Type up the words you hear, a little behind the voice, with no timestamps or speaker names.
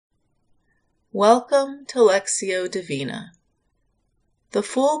Welcome to Lectio Divina. The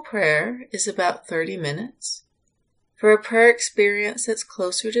full prayer is about 30 minutes. For a prayer experience that's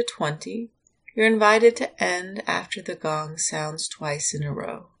closer to 20, you're invited to end after the gong sounds twice in a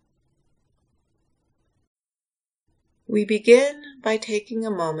row. We begin by taking a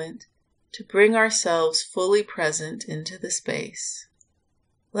moment to bring ourselves fully present into the space,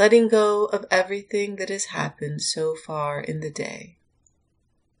 letting go of everything that has happened so far in the day.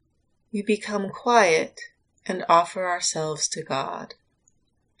 We become quiet and offer ourselves to God.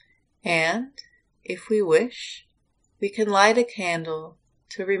 And, if we wish, we can light a candle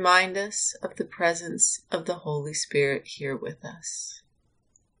to remind us of the presence of the Holy Spirit here with us.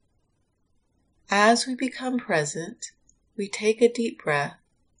 As we become present, we take a deep breath,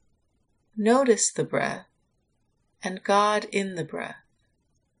 notice the breath, and God in the breath,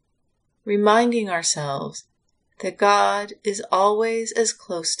 reminding ourselves that God is always as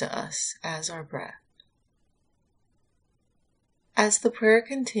close to us as our breath. As the prayer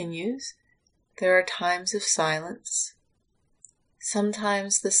continues, there are times of silence.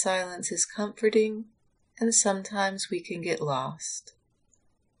 Sometimes the silence is comforting, and sometimes we can get lost.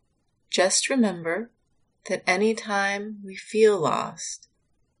 Just remember that any time we feel lost,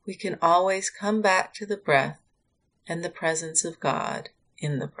 we can always come back to the breath and the presence of God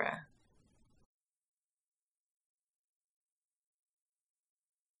in the breath.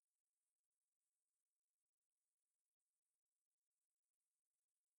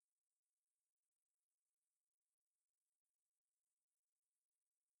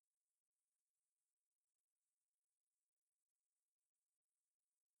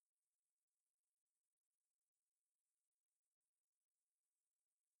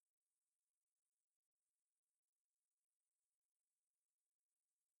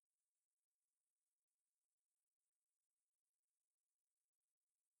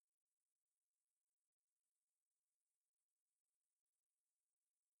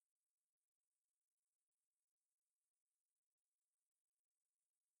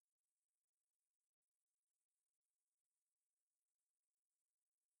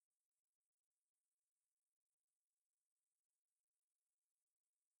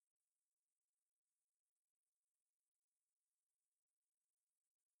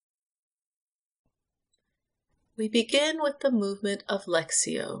 We begin with the movement of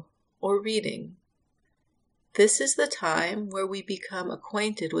Lectio, or reading. This is the time where we become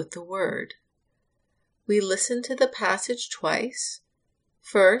acquainted with the Word. We listen to the passage twice,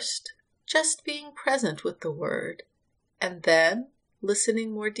 first just being present with the Word, and then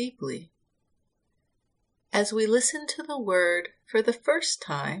listening more deeply. As we listen to the Word for the first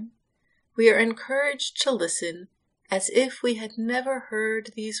time, we are encouraged to listen as if we had never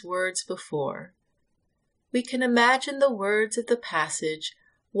heard these words before. We can imagine the words of the passage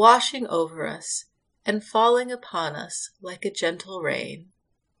washing over us and falling upon us like a gentle rain.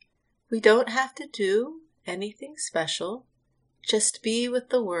 We don't have to do anything special, just be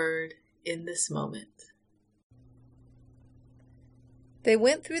with the Word in this moment. They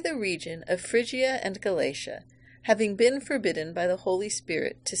went through the region of Phrygia and Galatia, having been forbidden by the Holy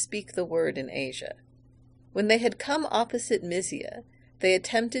Spirit to speak the word in Asia. When they had come opposite Mysia, they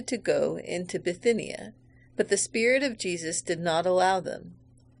attempted to go into Bithynia, but the Spirit of Jesus did not allow them.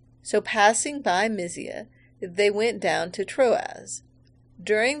 So passing by Mysia, they went down to Troas.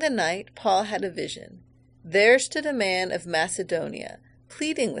 During the night Paul had a vision. There stood a man of Macedonia,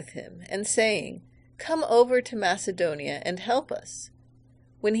 pleading with him, and saying, "Come over to Macedonia and help us."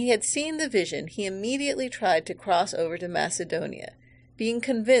 When he had seen the vision, he immediately tried to cross over to Macedonia, being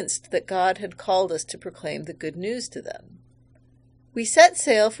convinced that God had called us to proclaim the good news to them. We set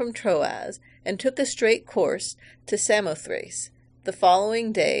sail from Troas and took a straight course to Samothrace, the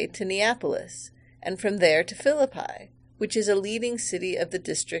following day to Neapolis, and from there to Philippi, which is a leading city of the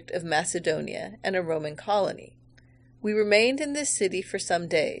district of Macedonia and a Roman colony. We remained in this city for some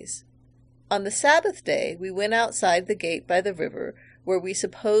days. On the Sabbath day we went outside the gate by the river, where we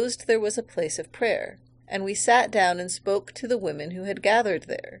supposed there was a place of prayer, and we sat down and spoke to the women who had gathered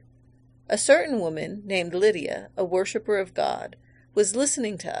there. A certain woman, named Lydia, a worshipper of God, was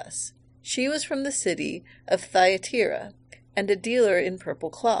listening to us. She was from the city of Thyatira, and a dealer in purple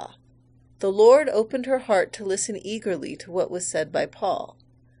cloth. The Lord opened her heart to listen eagerly to what was said by Paul.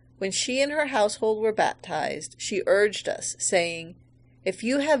 When she and her household were baptized, she urged us, saying, "If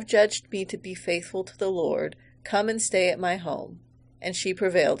you have judged me to be faithful to the Lord, come and stay at my home." And she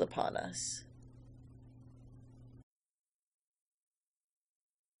prevailed upon us.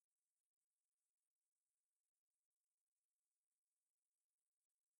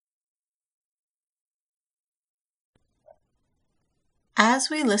 As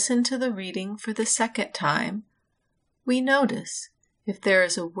we listen to the reading for the second time, we notice if there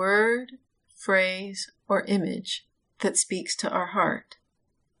is a word, phrase, or image that speaks to our heart.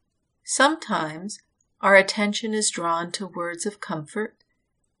 Sometimes our attention is drawn to words of comfort,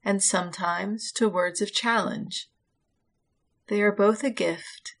 and sometimes to words of challenge. They are both a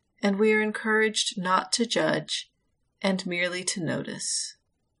gift, and we are encouraged not to judge and merely to notice.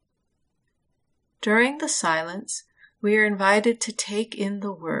 During the silence, we are invited to take in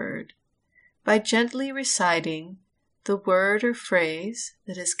the word by gently reciting the word or phrase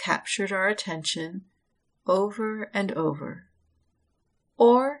that has captured our attention over and over,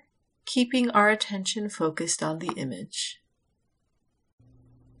 or keeping our attention focused on the image.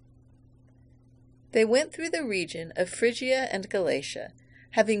 They went through the region of Phrygia and Galatia,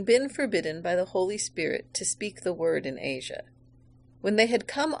 having been forbidden by the Holy Spirit to speak the word in Asia. When they had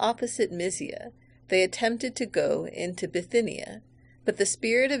come opposite Mysia, they attempted to go into Bithynia, but the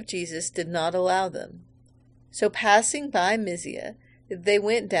Spirit of Jesus did not allow them. So passing by Mysia, they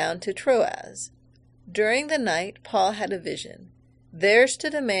went down to Troas. During the night Paul had a vision. There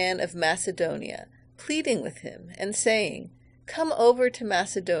stood a man of Macedonia, pleading with him, and saying, "Come over to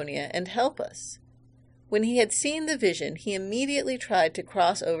Macedonia and help us." When he had seen the vision, he immediately tried to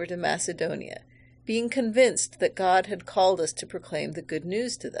cross over to Macedonia, being convinced that God had called us to proclaim the good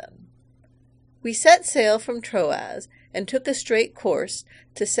news to them. We set sail from Troas and took a straight course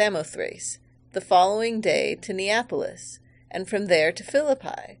to Samothrace, the following day to Neapolis, and from there to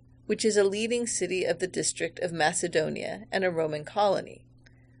Philippi, which is a leading city of the district of Macedonia and a Roman colony.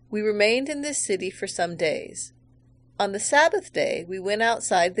 We remained in this city for some days. On the Sabbath day we went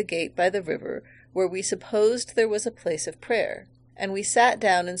outside the gate by the river, where we supposed there was a place of prayer, and we sat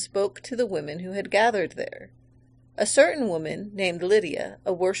down and spoke to the women who had gathered there. A certain woman, named Lydia,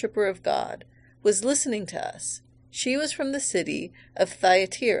 a worshipper of God, was listening to us. She was from the city of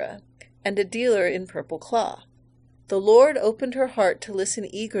Thyatira, and a dealer in purple cloth. The Lord opened her heart to listen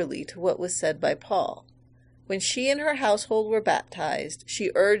eagerly to what was said by Paul. When she and her household were baptized,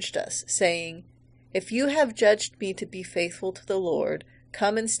 she urged us, saying, "If you have judged me to be faithful to the Lord,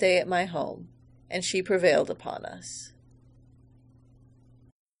 come and stay at my home." And she prevailed upon us.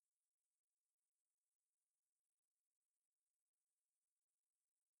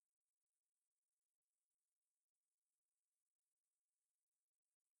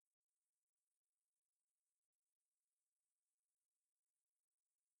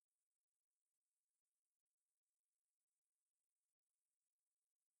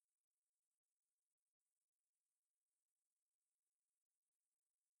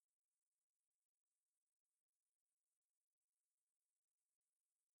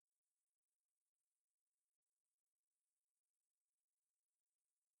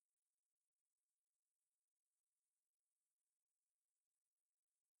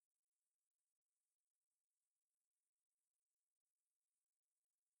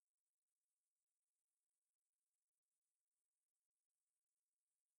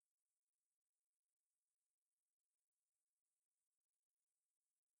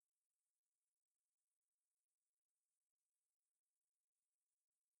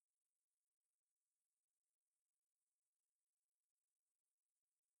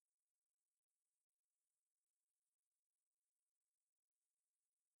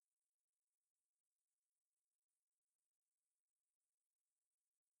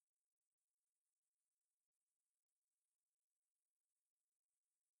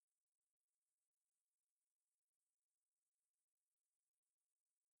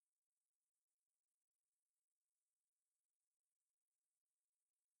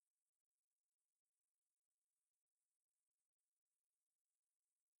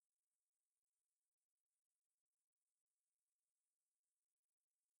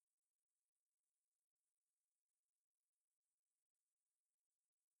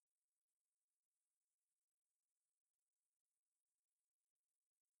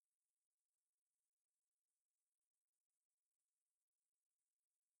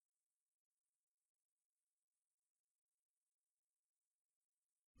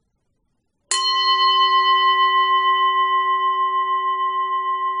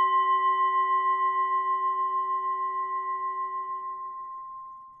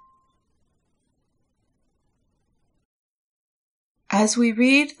 As we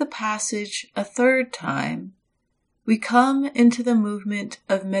read the passage a third time, we come into the movement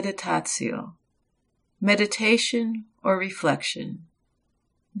of meditatio, meditation or reflection.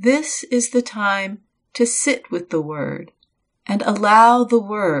 This is the time to sit with the Word and allow the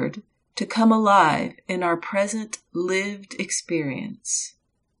Word to come alive in our present lived experience.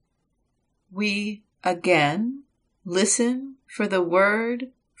 We, again, listen for the word,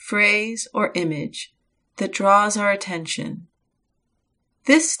 phrase, or image that draws our attention.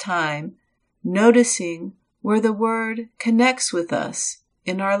 This time, noticing where the word connects with us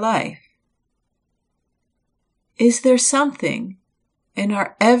in our life. Is there something in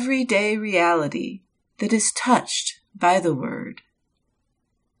our everyday reality that is touched by the word?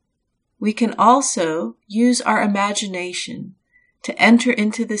 We can also use our imagination to enter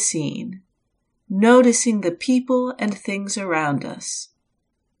into the scene, noticing the people and things around us.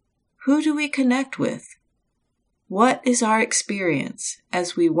 Who do we connect with? What is our experience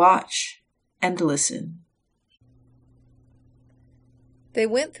as we watch and listen? They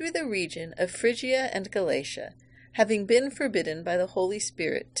went through the region of Phrygia and Galatia, having been forbidden by the Holy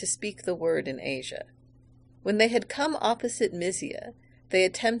Spirit to speak the word in Asia. When they had come opposite Mysia, they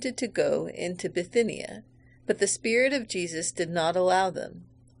attempted to go into Bithynia, but the Spirit of Jesus did not allow them.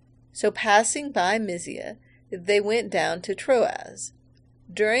 So passing by Mysia, they went down to Troas.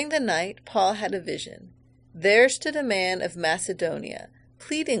 During the night Paul had a vision. There stood a man of Macedonia,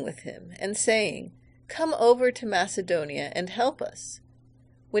 pleading with him, and saying, "Come over to Macedonia and help us."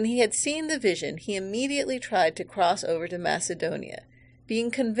 When he had seen the vision, he immediately tried to cross over to Macedonia,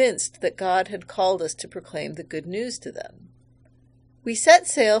 being convinced that God had called us to proclaim the good news to them. We set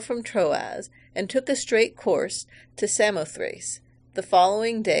sail from Troas and took a straight course to Samothrace, the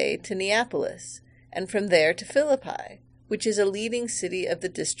following day to Neapolis, and from there to Philippi, which is a leading city of the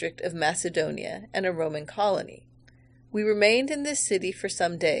district of Macedonia and a Roman colony. We remained in this city for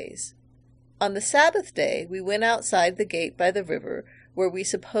some days. On the Sabbath day we went outside the gate by the river, where we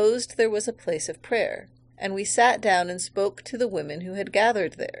supposed there was a place of prayer, and we sat down and spoke to the women who had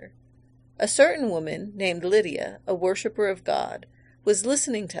gathered there. A certain woman, named Lydia, a worshipper of God, was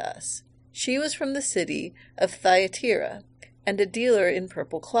listening to us. She was from the city of Thyatira, and a dealer in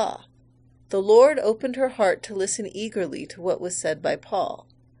purple cloth. The Lord opened her heart to listen eagerly to what was said by Paul.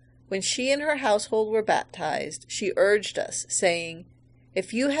 When she and her household were baptized, she urged us, saying,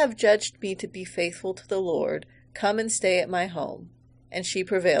 "If you have judged me to be faithful to the Lord, come and stay at my home." And she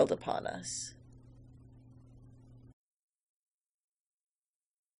prevailed upon us.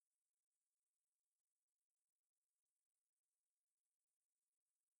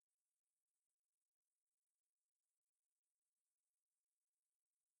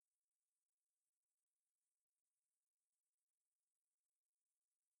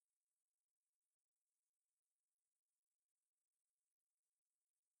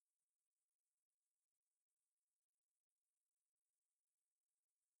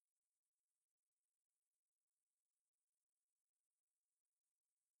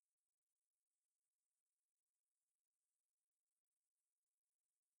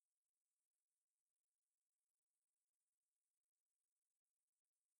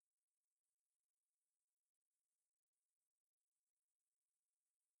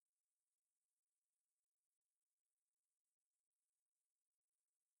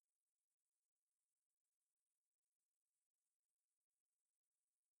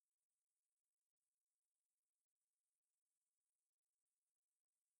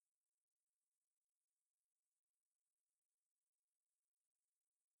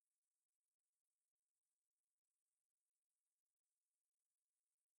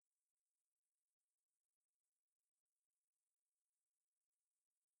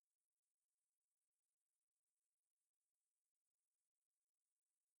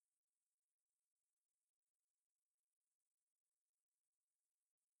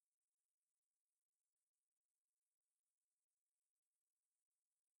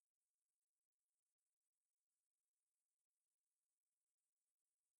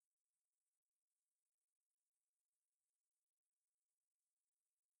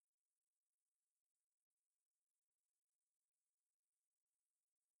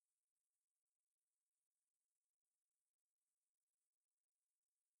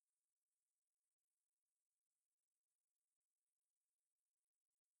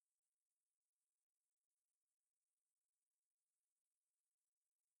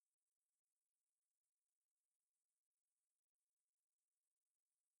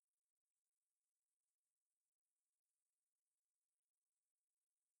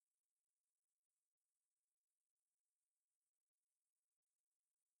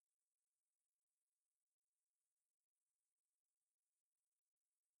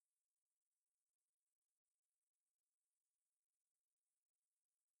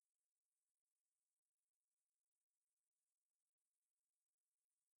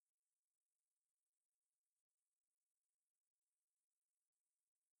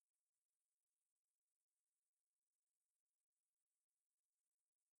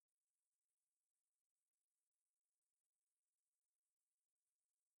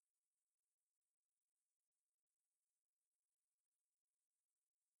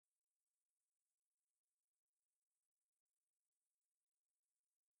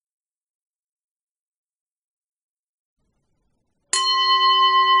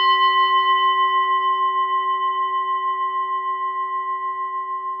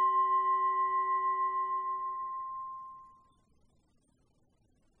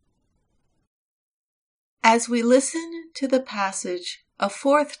 As we listen to the passage a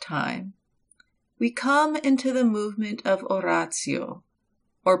fourth time, we come into the movement of oratio,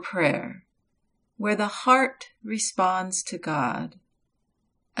 or prayer, where the heart responds to God.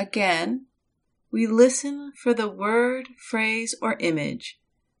 Again, we listen for the word, phrase, or image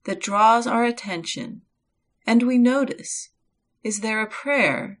that draws our attention, and we notice, is there a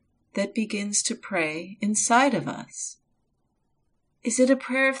prayer that begins to pray inside of us? Is it a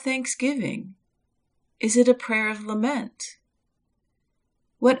prayer of thanksgiving? Is it a prayer of lament?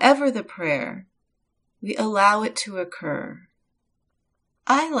 Whatever the prayer, we allow it to occur.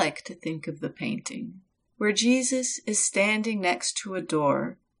 I like to think of the painting where Jesus is standing next to a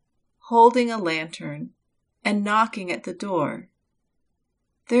door, holding a lantern, and knocking at the door.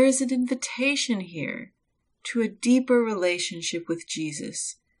 There is an invitation here to a deeper relationship with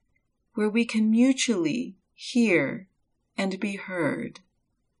Jesus, where we can mutually hear and be heard.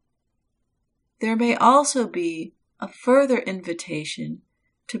 There may also be a further invitation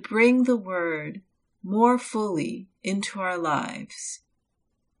to bring the word more fully into our lives.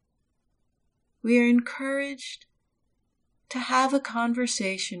 We are encouraged to have a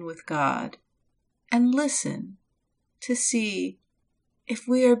conversation with God and listen to see if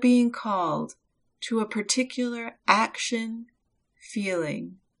we are being called to a particular action,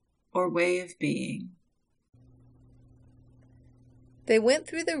 feeling, or way of being. They went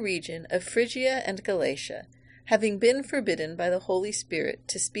through the region of Phrygia and Galatia, having been forbidden by the Holy Spirit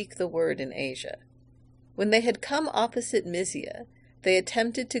to speak the word in Asia. When they had come opposite Mysia, they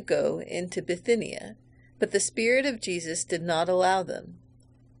attempted to go into Bithynia, but the Spirit of Jesus did not allow them.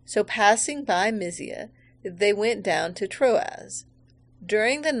 So passing by Mysia, they went down to Troas.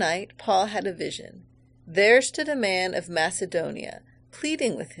 During the night Paul had a vision. There stood a man of Macedonia,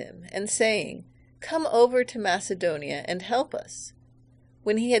 pleading with him, and saying, "Come over to Macedonia and help us."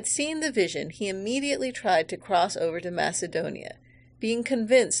 When he had seen the vision, he immediately tried to cross over to Macedonia, being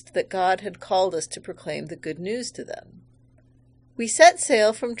convinced that God had called us to proclaim the good news to them. We set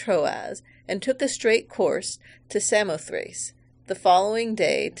sail from Troas and took a straight course to Samothrace, the following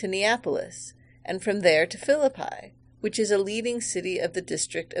day to Neapolis, and from there to Philippi, which is a leading city of the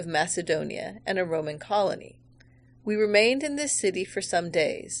district of Macedonia and a Roman colony. We remained in this city for some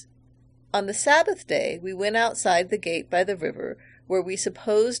days. On the Sabbath day we went outside the gate by the river, where we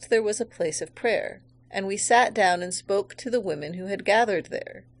supposed there was a place of prayer, and we sat down and spoke to the women who had gathered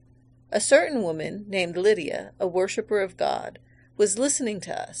there. A certain woman, named Lydia, a worshipper of God, was listening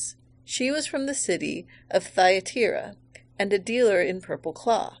to us. She was from the city of Thyatira, and a dealer in purple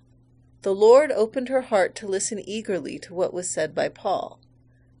cloth. The Lord opened her heart to listen eagerly to what was said by Paul.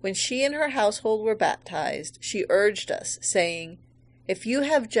 When she and her household were baptized, she urged us, saying, "If you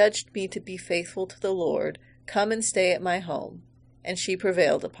have judged me to be faithful to the Lord, come and stay at my home." And she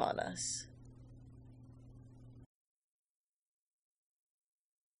prevailed upon us.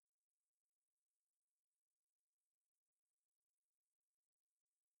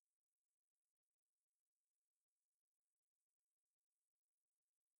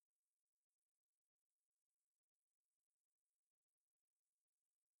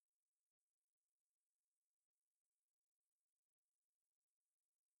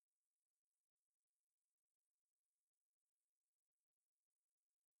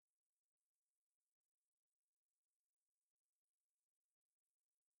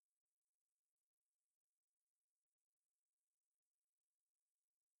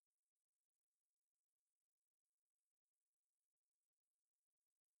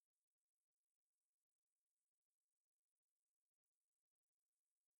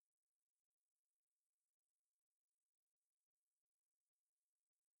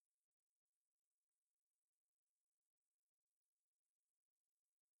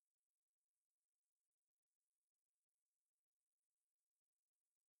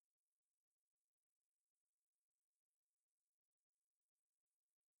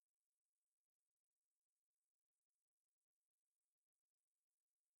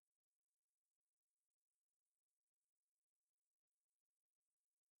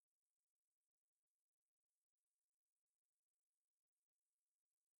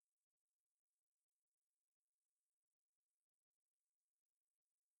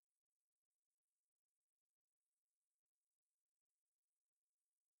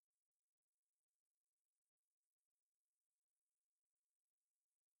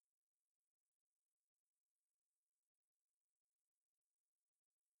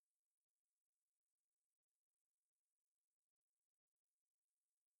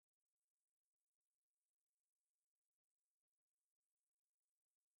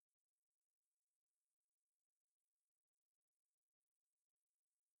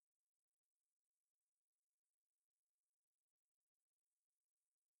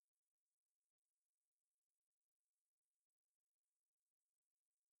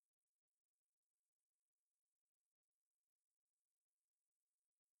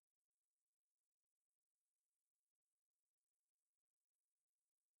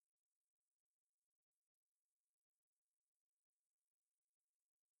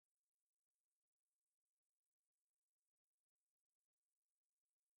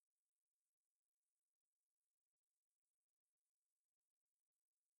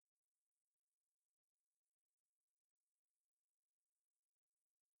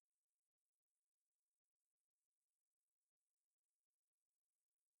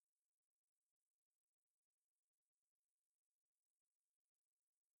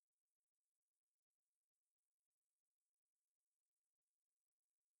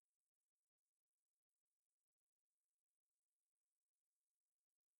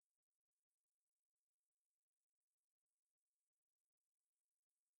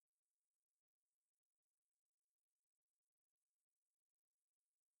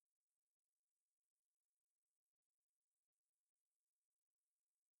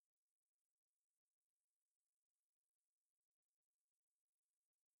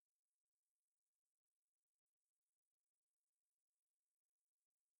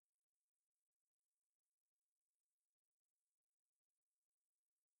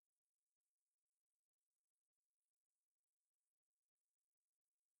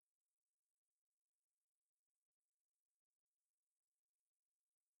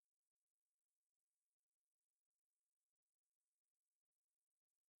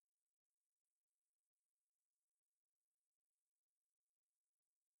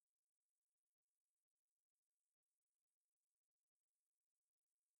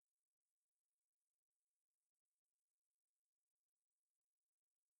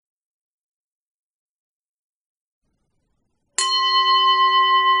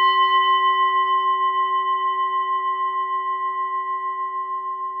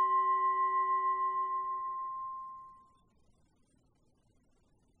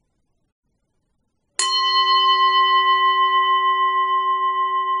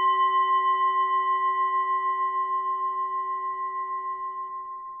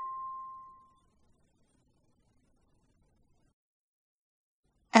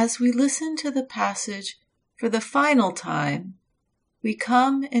 as we listen to the passage for the final time, we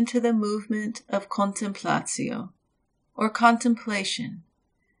come into the movement of contemplatio, or contemplation,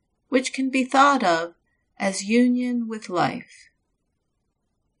 which can be thought of as union with life.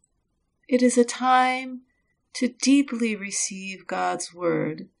 It is a time to deeply receive God's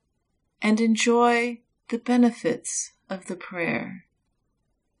word and enjoy the benefits of the prayer.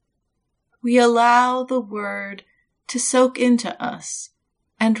 We allow the word to soak into us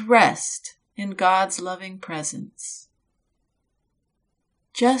and rest in God's loving presence.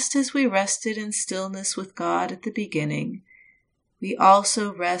 Just as we rested in stillness with God at the beginning, we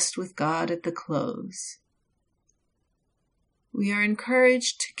also rest with God at the close. We are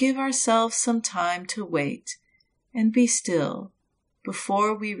encouraged to give ourselves some time to wait and be still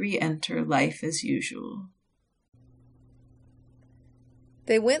before we re-enter life as usual.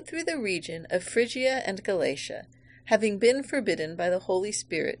 They went through the region of Phrygia and Galatia, having been forbidden by the Holy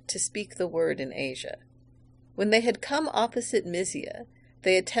Spirit to speak the word in Asia. When they had come opposite Mysia,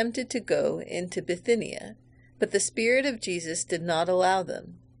 they attempted to go into Bithynia, but the Spirit of Jesus did not allow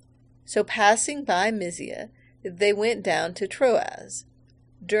them. So passing by Mysia, they went down to Troas.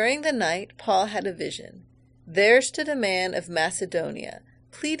 During the night Paul had a vision. There stood a man of Macedonia,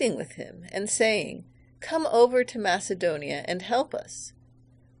 pleading with him, and saying, "Come over to Macedonia and help us."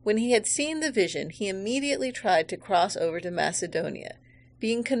 When he had seen the vision, he immediately tried to cross over to Macedonia,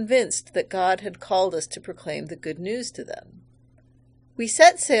 being convinced that God had called us to proclaim the good news to them. We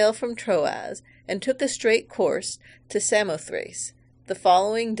set sail from Troas and took a straight course to Samothrace, the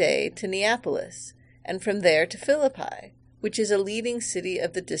following day to Neapolis, and from there to Philippi, which is a leading city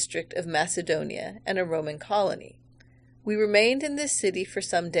of the district of Macedonia and a Roman colony. We remained in this city for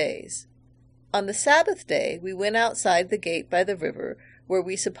some days. On the Sabbath day we went outside the gate by the river, where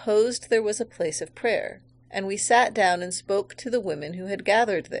we supposed there was a place of prayer, and we sat down and spoke to the women who had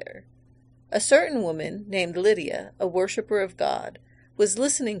gathered there. A certain woman, named Lydia, a worshipper of God, was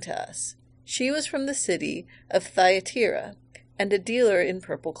listening to us. She was from the city of Thyatira, and a dealer in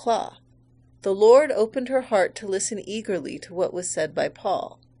purple cloth. The Lord opened her heart to listen eagerly to what was said by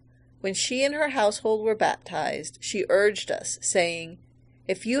Paul. When she and her household were baptized, she urged us, saying,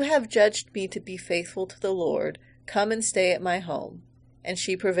 "If you have judged me to be faithful to the Lord, come and stay at my home." And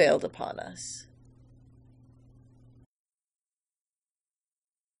she prevailed upon us.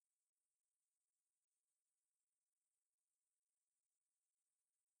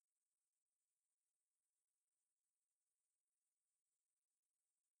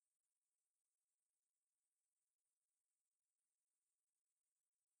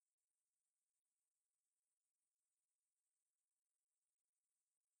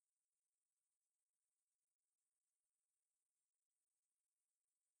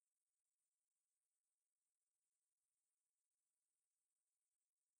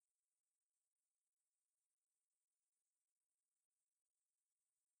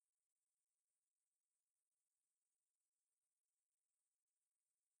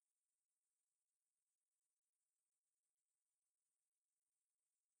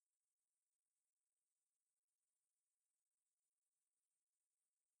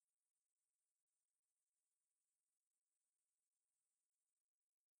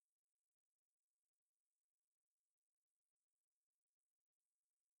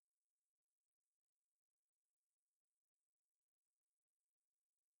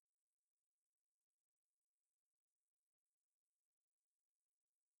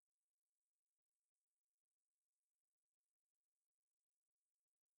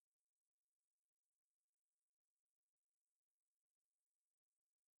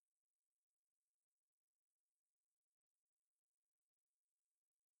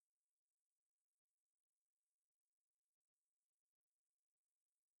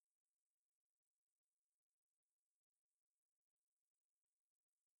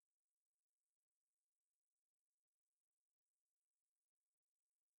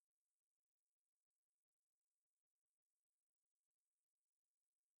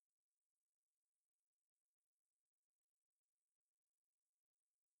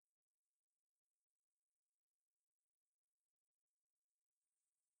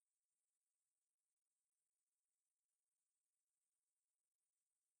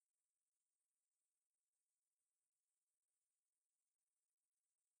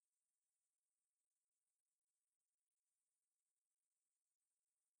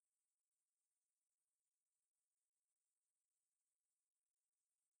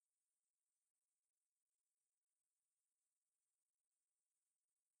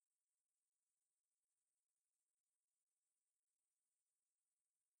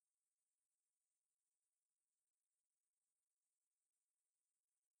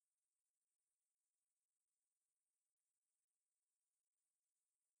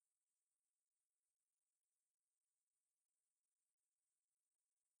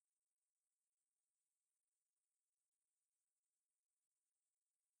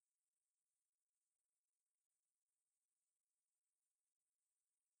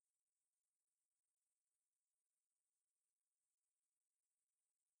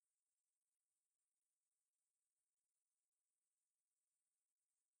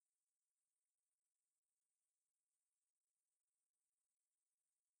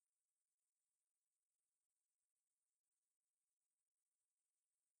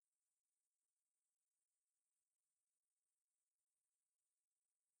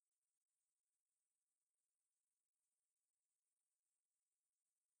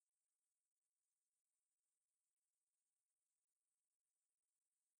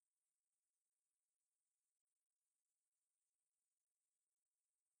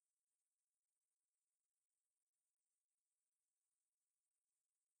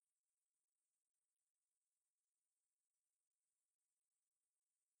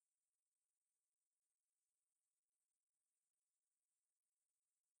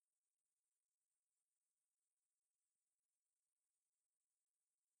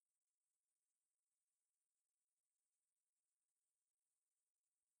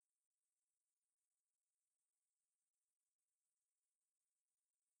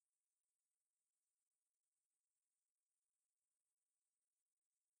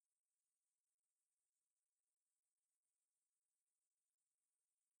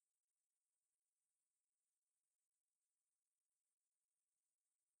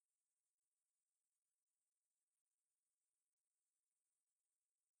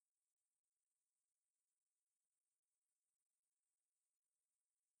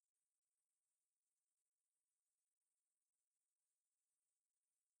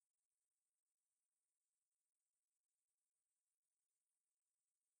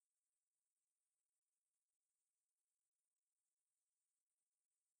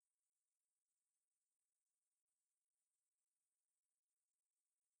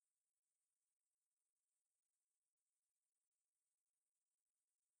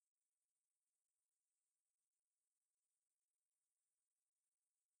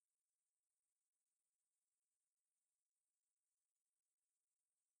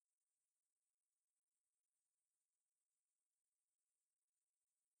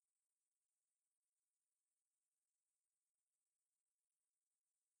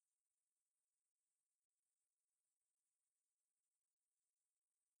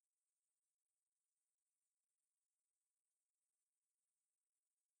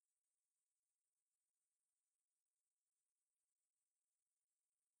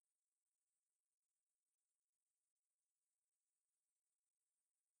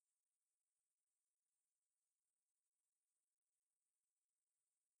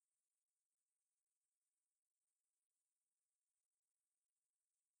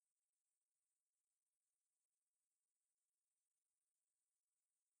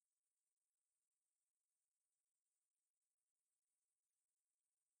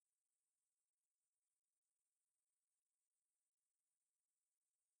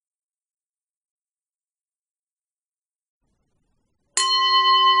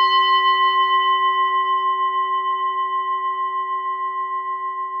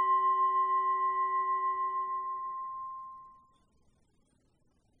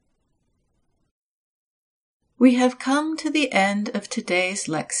 We have come to the end of today's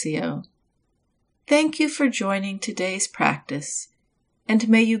Lectio. Thank you for joining today's practice, and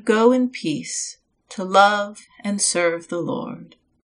may you go in peace to love and serve the Lord.